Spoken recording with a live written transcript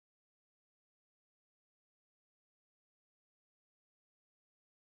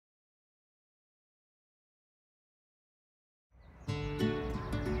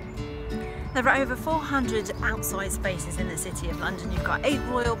There are over 400 outside spaces in the City of London. You've got 8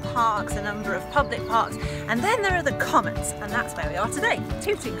 royal parks, a number of public parks, and then there are the Commons, and that's where we are today,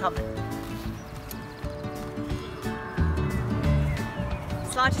 Tooting Common.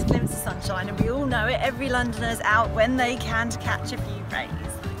 Slightest glimpse of sunshine, and we all know it, every Londoner's out when they can to catch a few rays,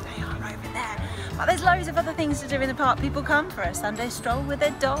 like they are over there. But there's loads of other things to do in the park. People come for a Sunday stroll with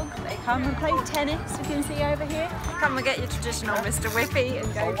their dog, they come and play tennis, you can see over here. Come and get your traditional Mr. Whippy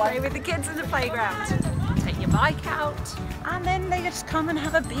and go play with the kids in the playground. Take your bike out, and then they just come and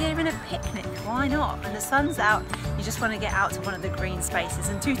have a beer and a picnic, why not? When the sun's out, you just want to get out to one of the green spaces,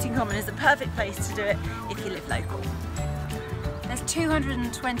 and Tooting Common is the perfect place to do it if you live local. There's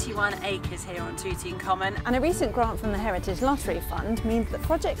 221 acres here on Tooting Common, And a recent grant from the Heritage Lottery Fund means that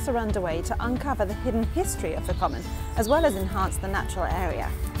projects are underway to uncover the hidden history of the Common, as well as enhance the natural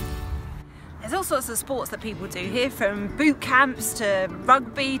area. There's all sorts of sports that people do here, from boot camps to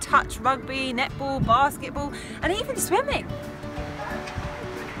rugby, touch rugby, netball, basketball, and even swimming.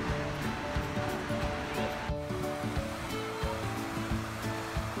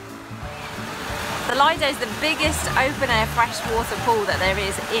 The Lido is the biggest open-air freshwater pool that there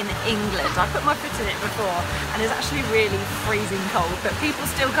is in England. I put my foot in it before and it's actually really freezing cold, but people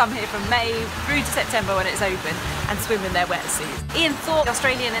still come here from May through to September when it's open and swim in their wetsuits. Ian thought the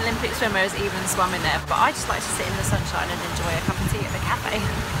Australian Olympic swimmer has even swum in there, but I just like to sit in the sunshine and enjoy a cup of tea at the cafe.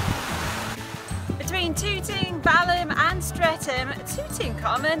 Between Tooting, Balham and Streatham, Tooting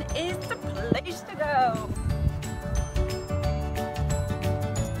Common is the place to go.